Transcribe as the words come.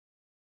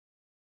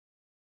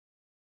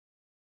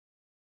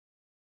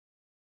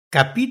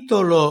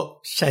Capitolo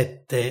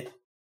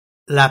 7.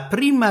 La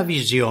prima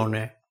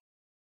visione.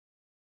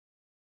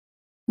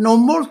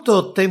 Non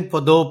molto tempo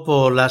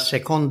dopo la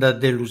seconda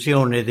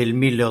delusione del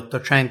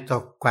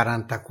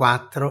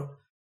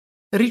 1844,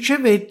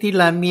 ricevetti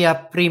la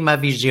mia prima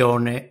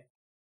visione.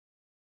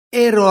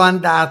 Ero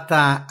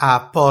andata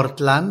a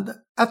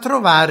Portland a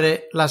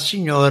trovare la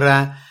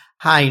signora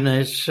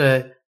Haynes,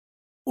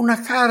 una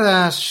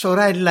cara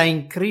sorella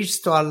in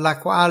Cristo alla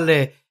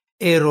quale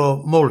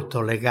ero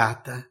molto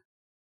legata.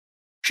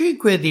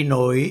 5 di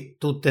noi,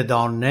 tutte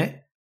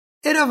donne,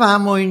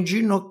 eravamo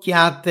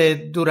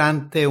inginocchiate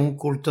durante un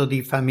culto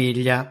di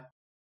famiglia.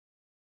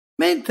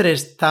 Mentre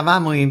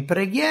stavamo in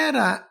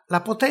preghiera,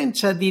 la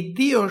potenza di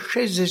Dio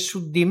scese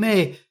su di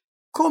me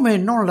come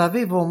non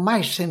l'avevo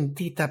mai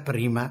sentita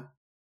prima.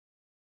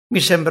 Mi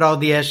sembrò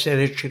di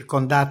essere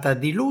circondata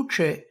di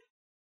luce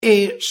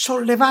e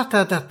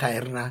sollevata da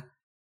terra,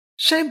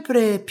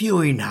 sempre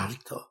più in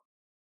alto.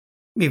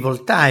 Mi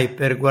voltai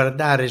per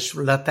guardare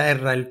sulla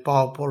terra il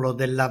popolo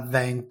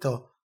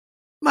dell'Avvento,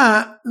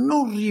 ma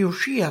non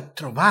riuscii a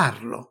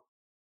trovarlo.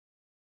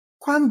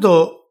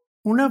 Quando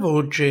una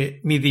voce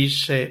mi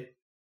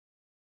disse: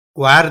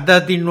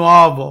 «Guarda di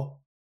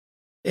nuovo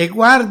e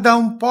guarda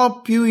un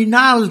po' più in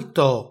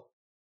alto».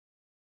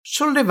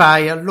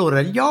 Sollevai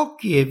allora gli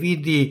occhi e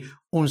vidi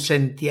un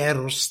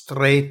sentiero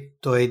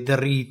stretto e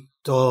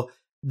dritto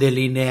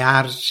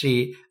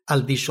delinearsi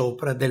al di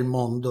sopra del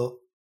mondo.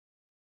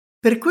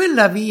 Per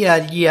quella via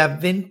gli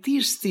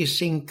avventisti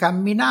si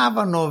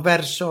incamminavano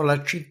verso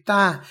la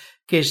città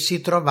che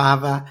si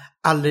trovava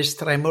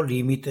all'estremo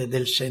limite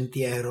del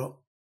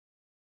sentiero.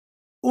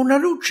 Una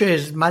luce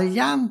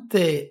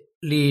smagliante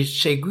li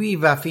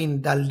seguiva fin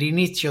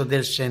dall'inizio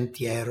del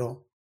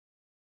sentiero.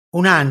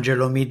 Un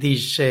angelo mi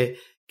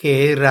disse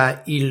che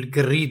era il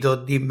grido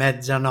di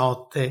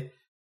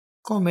mezzanotte,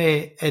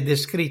 come è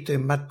descritto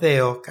in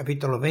Matteo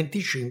capitolo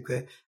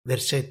 25,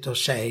 versetto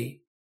 6.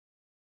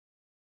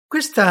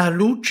 Questa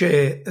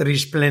luce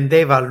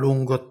risplendeva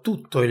lungo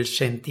tutto il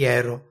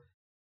sentiero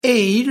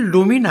e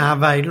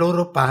illuminava i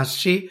loro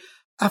passi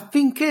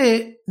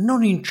affinché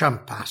non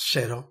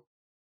inciampassero.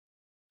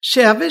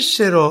 Se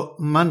avessero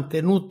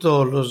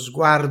mantenuto lo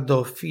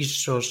sguardo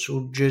fisso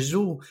su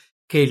Gesù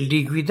che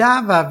li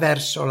guidava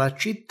verso la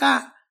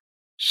città,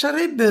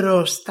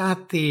 sarebbero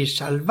stati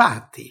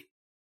salvati.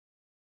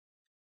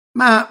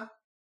 Ma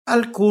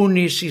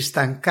alcuni si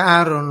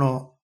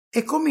stancarono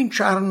e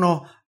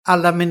cominciarono a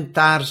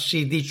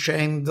lamentarsi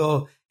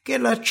dicendo che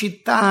la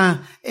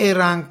città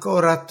era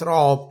ancora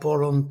troppo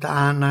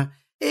lontana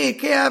e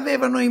che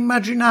avevano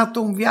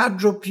immaginato un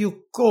viaggio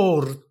più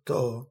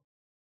corto.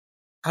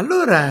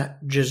 Allora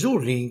Gesù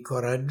li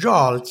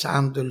incoraggiò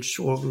alzando il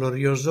suo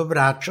glorioso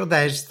braccio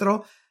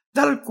destro,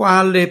 dal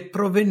quale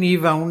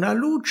proveniva una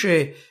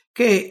luce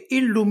che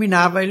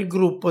illuminava il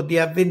gruppo di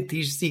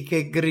avventisti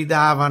che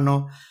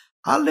gridavano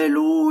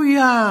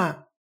 «Alleluia!».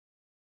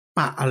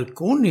 Ma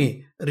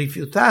alcuni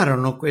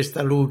rifiutarono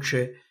questa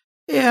luce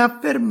e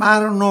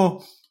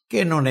affermarono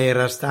che non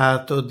era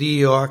stato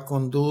Dio a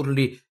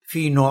condurli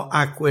fino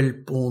a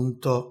quel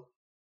punto.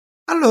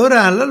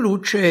 Allora la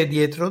luce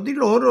dietro di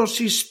loro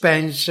si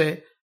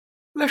spense,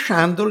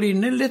 lasciandoli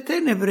nelle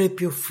tenebre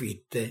più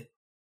fitte.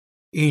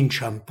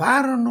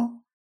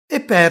 Inciamparono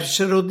e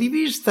persero di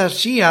vista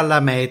sia la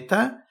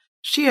meta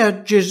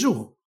sia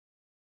Gesù,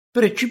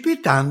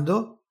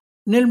 precipitando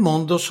nel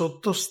mondo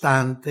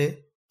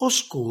sottostante,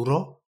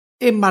 oscuro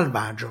e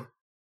malvagio.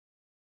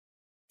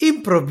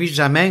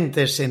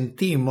 Improvvisamente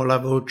sentimmo la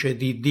voce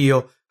di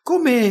Dio,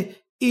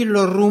 come il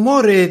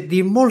rumore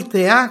di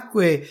molte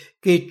acque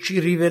che ci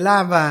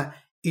rivelava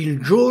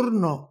il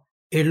giorno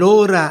e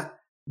l'ora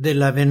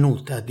della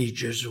venuta di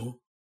Gesù.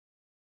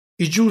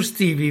 I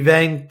giusti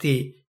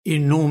viventi,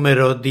 in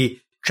numero di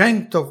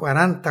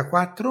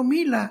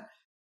 144.000,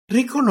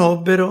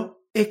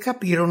 riconobbero e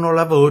capirono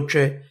la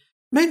voce,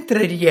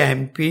 mentre gli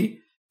empi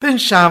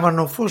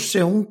pensavano fosse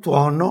un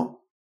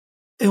tuono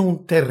e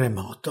un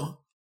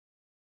terremoto.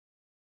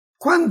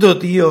 Quando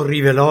Dio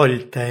rivelò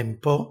il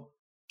tempo,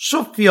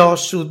 soffiò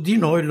su di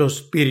noi lo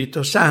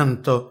Spirito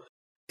Santo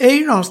e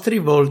i nostri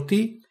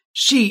volti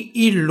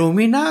si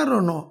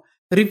illuminarono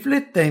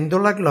riflettendo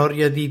la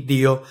gloria di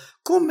Dio,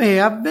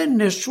 come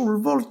avvenne sul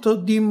volto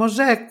di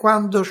Mosè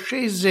quando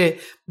scese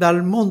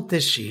dal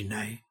monte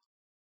Sinai.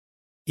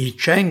 I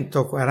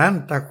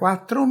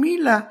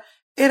 144.000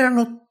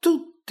 erano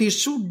tutti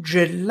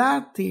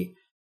suggellati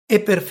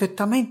e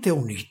perfettamente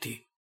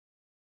uniti.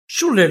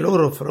 Sulle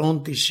loro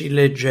fronti si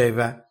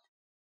leggeva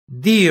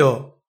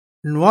 «Dio,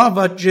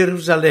 Nuova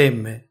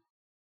Gerusalemme»,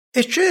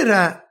 e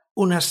c'era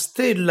una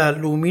stella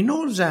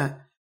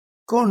luminosa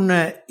con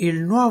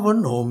il nuovo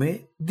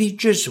nome di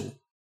Gesù.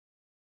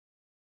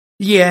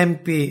 Gli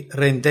empi,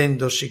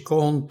 rendendosi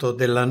conto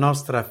della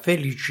nostra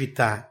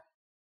felicità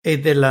e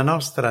della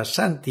nostra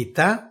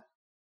santità,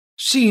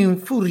 si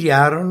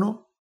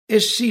infuriarono e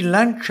si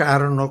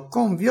lanciarono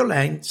con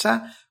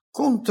violenza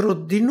contro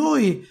di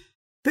noi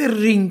per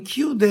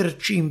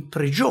rinchiuderci in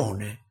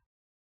prigione.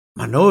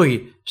 Ma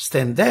noi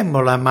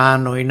stendemmo la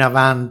mano in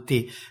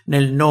avanti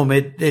nel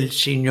nome del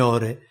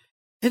Signore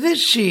ed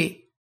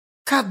essi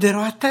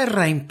caddero a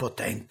terra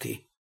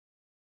impotenti.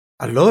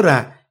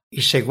 Allora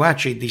i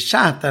seguaci di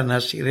Satana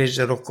si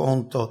resero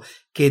conto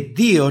che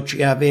Dio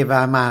ci aveva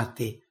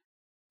amati.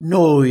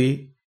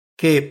 Noi,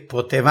 che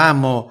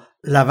potevamo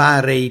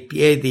lavare i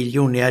piedi gli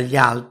uni agli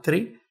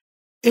altri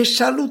e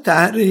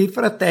salutare i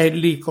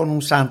fratelli con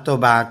un santo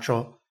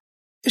bacio,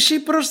 e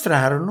si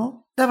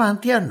prostrarono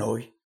davanti a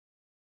noi.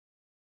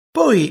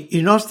 Poi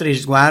i nostri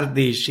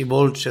sguardi si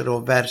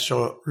volsero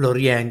verso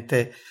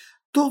l'Oriente,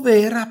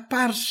 dove era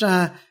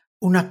apparsa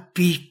una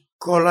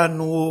piccola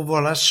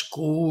nuvola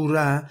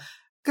scura,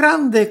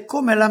 grande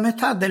come la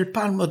metà del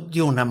palmo di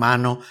una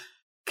mano,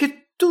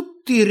 che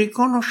tutti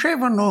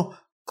riconoscevano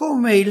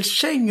come il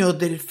segno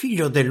del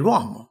Figlio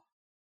dell'uomo.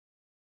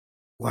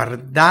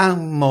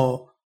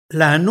 Guardammo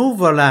la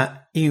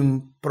nuvola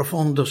in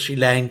profondo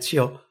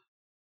silenzio,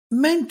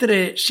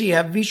 mentre si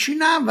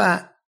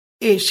avvicinava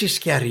e si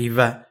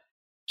schiariva,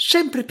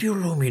 sempre più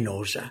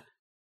luminosa,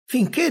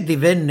 finché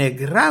divenne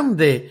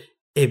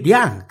grande e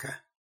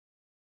bianca.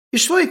 I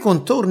suoi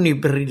contorni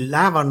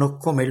brillavano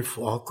come il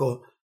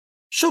fuoco.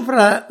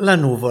 Sopra la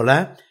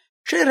nuvola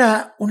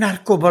c'era un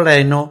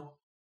arcobaleno.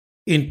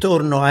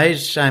 Intorno a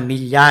essa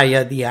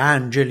migliaia di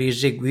angeli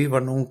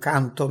eseguivano un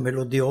canto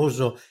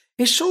melodioso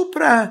e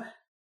sopra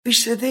vi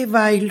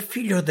sedeva il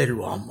Figlio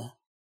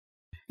dell'uomo.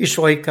 I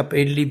suoi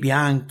capelli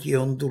bianchi e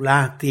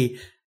ondulati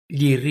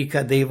gli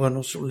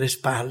ricadevano sulle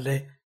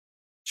spalle.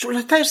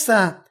 Sulla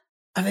testa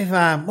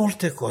aveva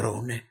molte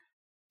corone.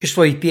 I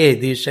suoi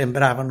piedi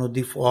sembravano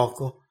di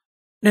fuoco.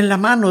 Nella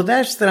mano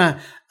destra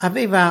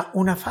aveva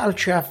una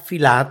falce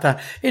affilata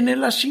e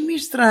nella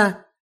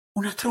sinistra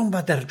una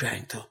tromba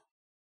d'argento.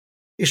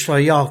 I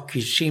suoi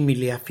occhi,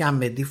 simili a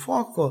fiamme di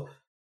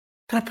fuoco,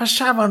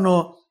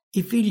 trapassavano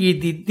i figli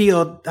di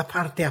Dio da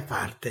parte a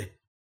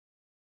parte.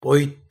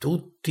 Poi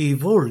tutti i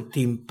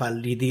volti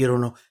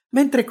impallidirono,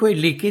 mentre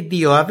quelli che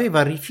Dio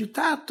aveva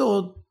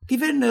rifiutato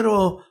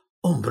divennero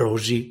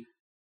ombrosi,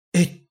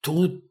 e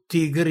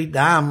tutti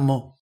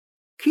gridammo: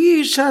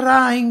 «Chi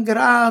sarà in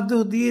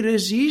grado di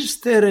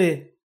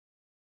resistere?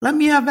 La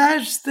mia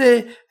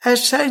veste è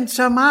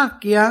senza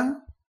macchia?»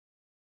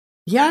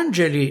 Gli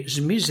angeli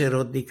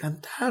smisero di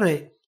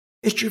cantare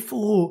e ci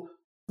fu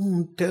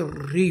un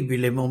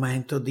terribile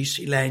momento di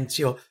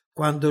silenzio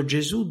quando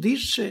Gesù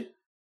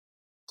disse: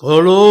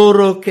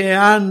 «Coloro che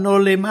hanno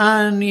le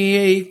mani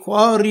e i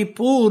cuori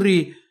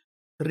puri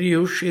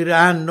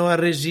riusciranno a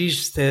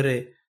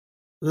resistere.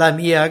 La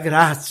mia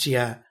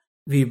grazia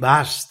vi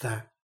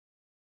basta».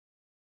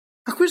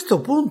 A questo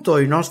punto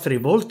i nostri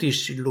volti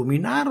si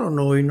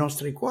illuminarono, i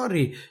nostri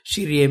cuori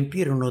si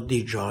riempirono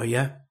di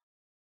gioia.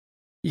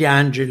 Gli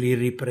angeli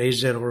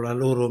ripresero la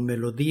loro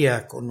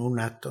melodia con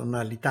una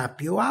tonalità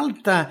più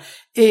alta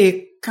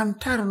e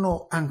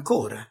cantarono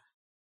ancora,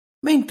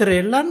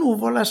 mentre la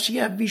nuvola si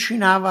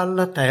avvicinava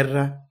alla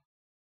terra.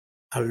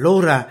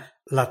 Allora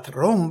la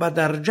tromba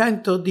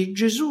d'argento di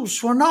Gesù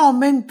suonò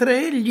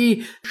mentre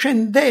egli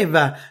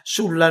scendeva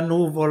sulla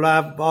nuvola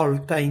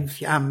avvolta in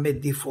fiamme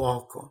di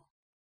fuoco.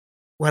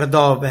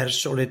 Guardò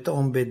verso le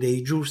tombe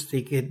dei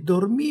giusti che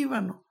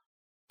dormivano,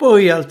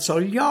 poi alzò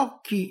gli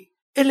occhi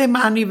e le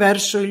mani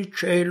verso il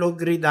cielo,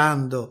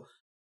 gridando: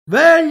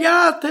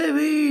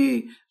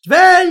 «Svegliatevi!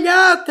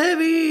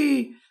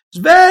 Svegliatevi!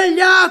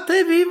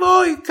 Svegliatevi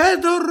voi che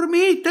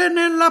dormite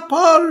nella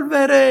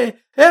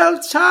polvere e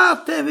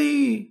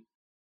alzatevi!»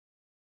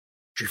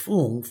 Ci fu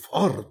un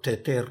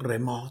forte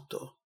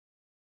terremoto.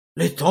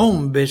 Le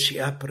tombe si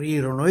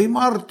aprirono e i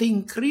morti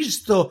in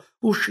Cristo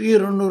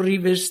uscirono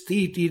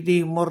rivestiti di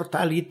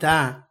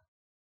immortalità.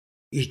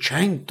 I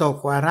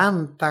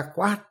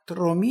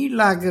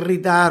 144.000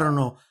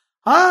 gridarono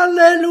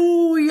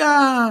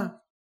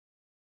 «Alleluia!»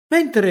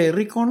 mentre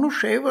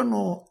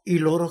riconoscevano i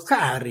loro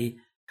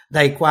cari,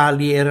 dai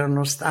quali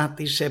erano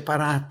stati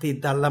separati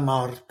dalla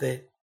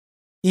morte.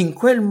 In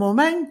quel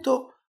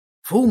momento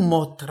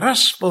fummo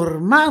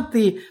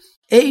trasformati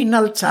e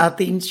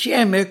innalzati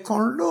insieme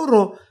con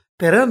loro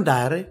per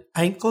andare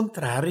a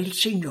incontrare il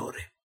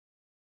Signore.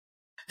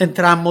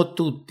 Entrammo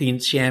tutti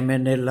insieme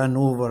nella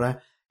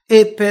nuvola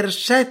e per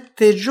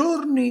 7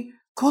 giorni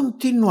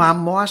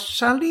continuammo a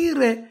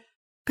salire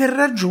per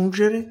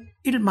raggiungere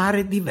il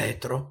mare di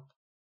vetro.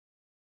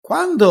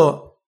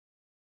 Quando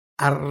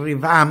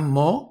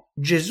arrivammo,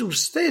 Gesù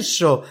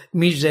stesso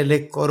mise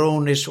le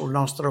corone sul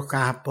nostro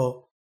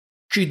capo,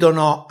 ci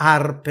donò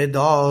arpe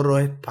d'oro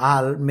e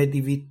palme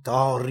di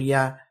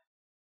vittoria.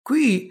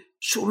 Qui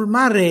sul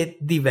mare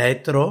di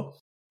vetro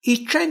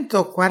i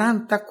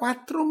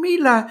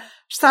 144.000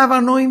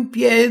 stavano in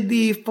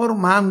piedi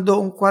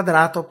formando un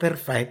quadrato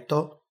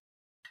perfetto.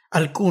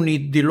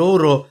 Alcuni di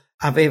loro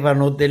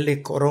avevano delle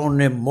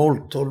corone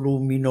molto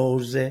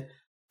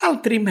luminose,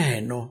 altri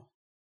meno.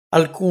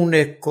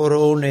 Alcune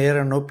corone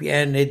erano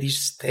piene di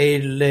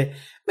stelle,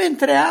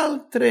 mentre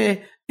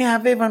altre ne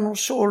avevano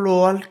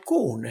solo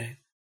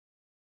alcune.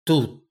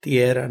 Tutti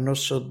erano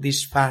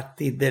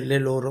soddisfatti delle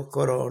loro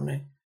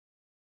corone.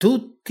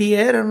 Tutti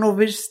erano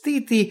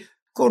vestiti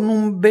con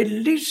un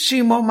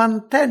bellissimo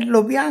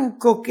mantello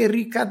bianco che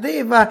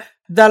ricadeva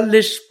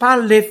dalle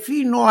spalle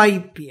fino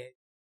ai piedi.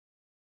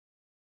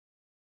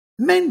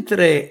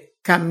 Mentre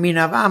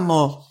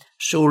camminavamo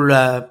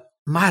sul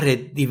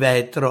mare di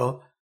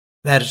vetro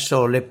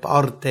verso le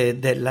porte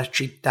della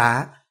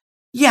città,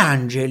 gli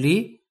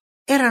angeli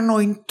erano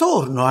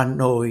intorno a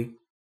noi.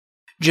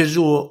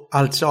 Gesù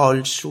alzò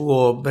il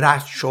suo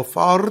braccio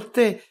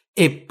forte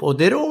e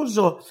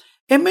poderoso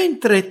e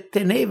mentre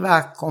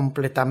teneva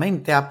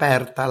completamente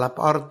aperta la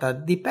porta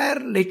di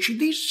perle ci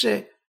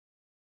disse: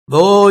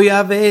 «Voi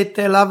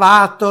avete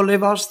lavato le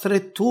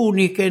vostre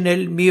tuniche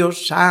nel mio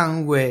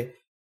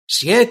sangue,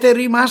 siete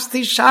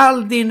rimasti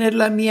saldi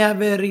nella mia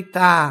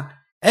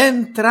verità,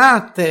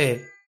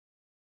 entrate!»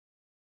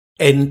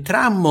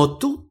 Entrammo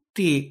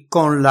tutti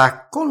con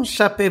la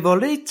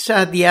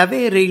consapevolezza di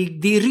avere il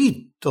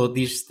diritto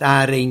di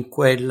stare in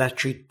quella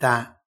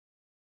città.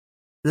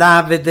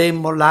 Là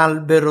vedemmo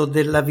l'albero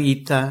della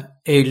vita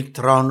e il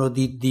trono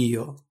di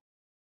Dio.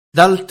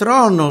 Dal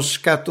trono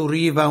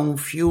scaturiva un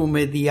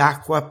fiume di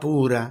acqua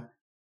pura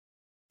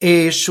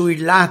e sui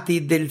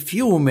lati del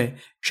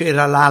fiume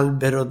c'era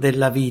l'albero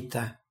della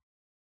vita.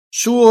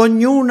 Su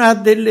ognuna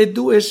delle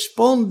due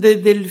sponde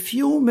del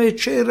fiume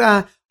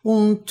c'era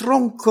un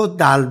tronco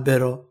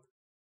d'albero.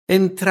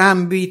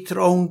 Entrambi i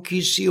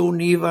tronchi si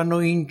univano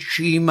in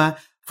cima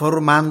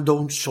formando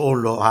un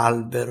solo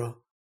albero.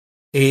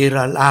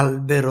 Era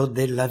l'albero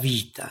della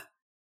vita,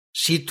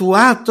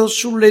 situato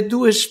sulle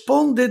due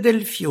sponde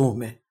del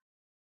fiume.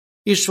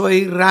 I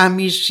suoi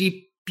rami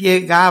si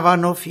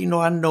piegavano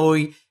fino a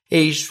noi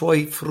e i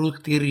suoi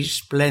frutti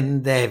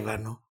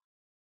risplendevano.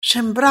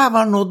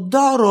 Sembravano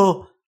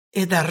d'oro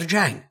e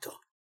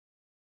d'argento.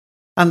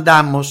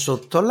 Andammo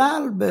sotto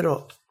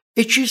l'albero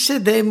e ci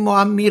sedemmo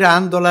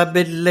ammirando la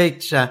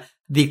bellezza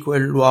di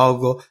quel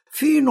luogo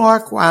fino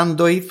a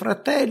quando i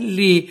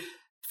fratelli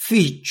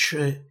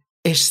Fitch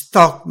e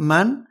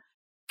Stockman,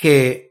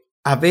 che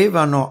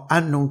avevano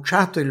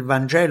annunciato il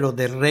Vangelo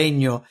del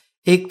Regno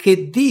e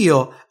che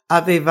Dio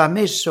aveva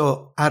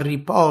messo a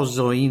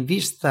riposo in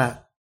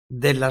vista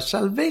della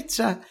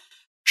salvezza,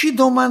 ci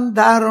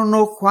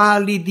domandarono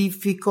quali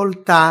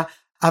difficoltà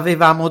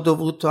avevamo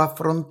dovuto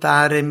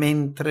affrontare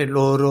mentre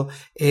loro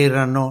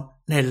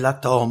erano nella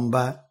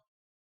tomba.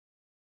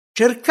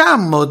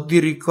 Cercammo di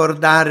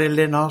ricordare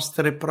le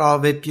nostre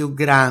prove più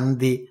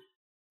grandi,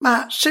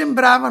 ma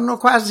sembravano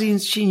quasi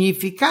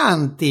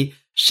insignificanti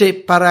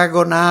se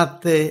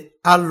paragonate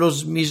allo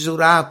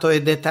smisurato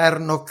ed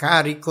eterno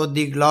carico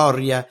di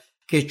gloria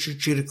che ci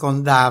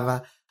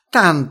circondava,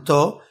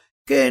 tanto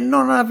che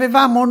non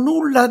avevamo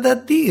nulla da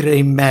dire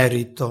in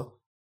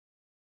merito.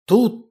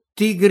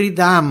 Tutti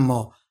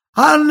gridammo: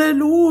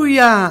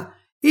 «Alleluia!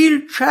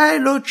 Il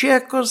cielo ci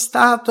è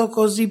costato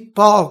così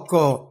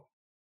poco!»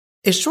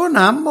 E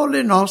suonammo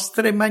le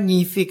nostre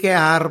magnifiche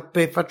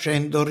arpe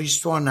facendo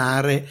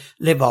risuonare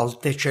le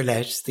volte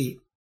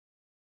celesti.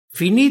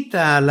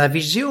 Finita la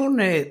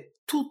visione,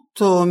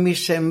 tutto mi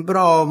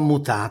sembrò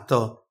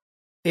mutato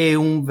e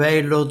un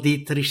velo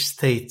di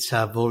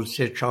tristezza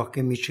avvolse ciò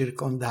che mi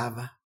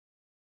circondava.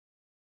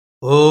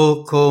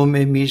 Oh,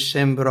 come mi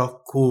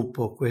sembrò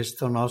cupo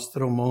questo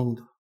nostro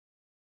mondo!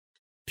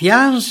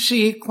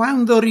 Piansi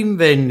quando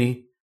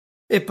rinvenni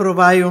e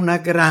provai una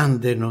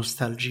grande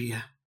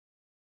nostalgia.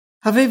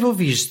 Avevo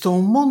visto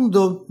un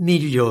mondo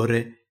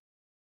migliore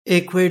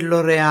e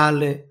quello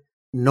reale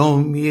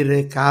non mi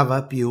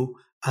recava più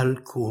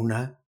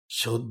alcuna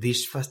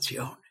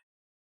soddisfazione.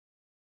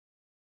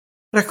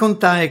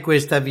 Raccontai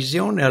questa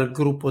visione al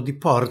gruppo di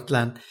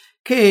Portland,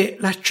 che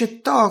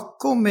l'accettò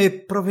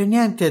come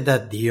proveniente da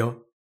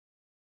Dio.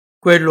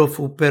 Quello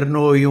fu per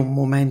noi un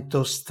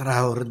momento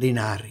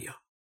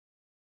straordinario.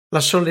 La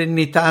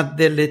solennità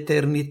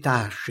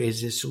dell'eternità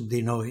scese su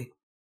di noi.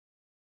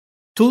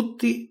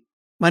 Tutti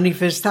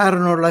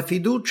manifestarono la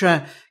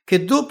fiducia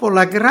che dopo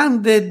la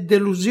grande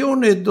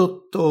delusione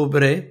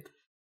d'ottobre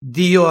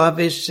Dio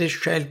avesse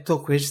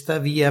scelto questa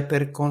via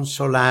per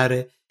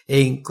consolare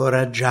e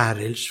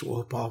incoraggiare il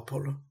suo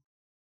popolo.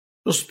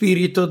 Lo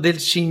Spirito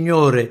del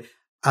Signore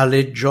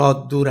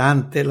aleggiò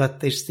durante la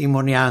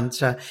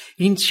testimonianza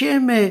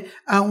insieme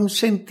a un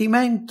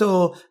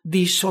sentimento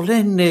di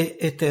solenne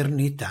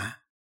eternità.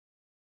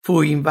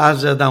 Fu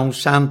invasa da un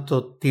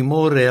santo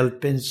timore al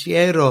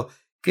pensiero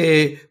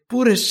che,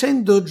 pur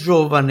essendo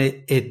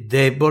giovane e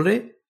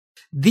debole,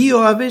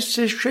 Dio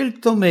avesse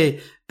scelto me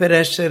per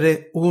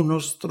essere uno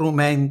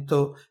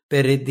strumento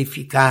per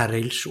edificare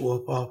il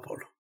suo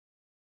popolo.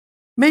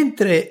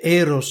 Mentre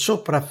ero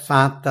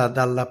sopraffatta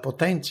dalla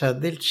potenza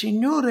del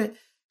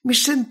Signore, mi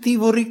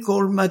sentivo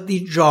ricolma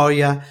di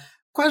gioia,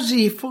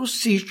 quasi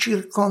fossi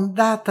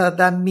circondata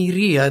da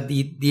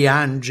miriadi di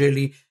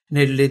angeli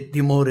nelle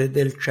dimore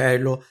del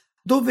cielo,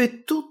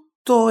 dove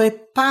tutto è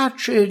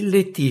pace e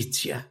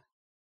letizia.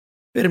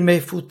 Per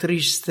me fu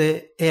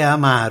triste e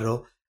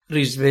amaro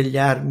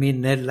risvegliarmi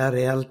nella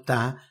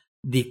realtà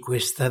di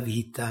questa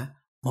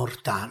vita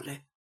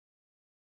mortale.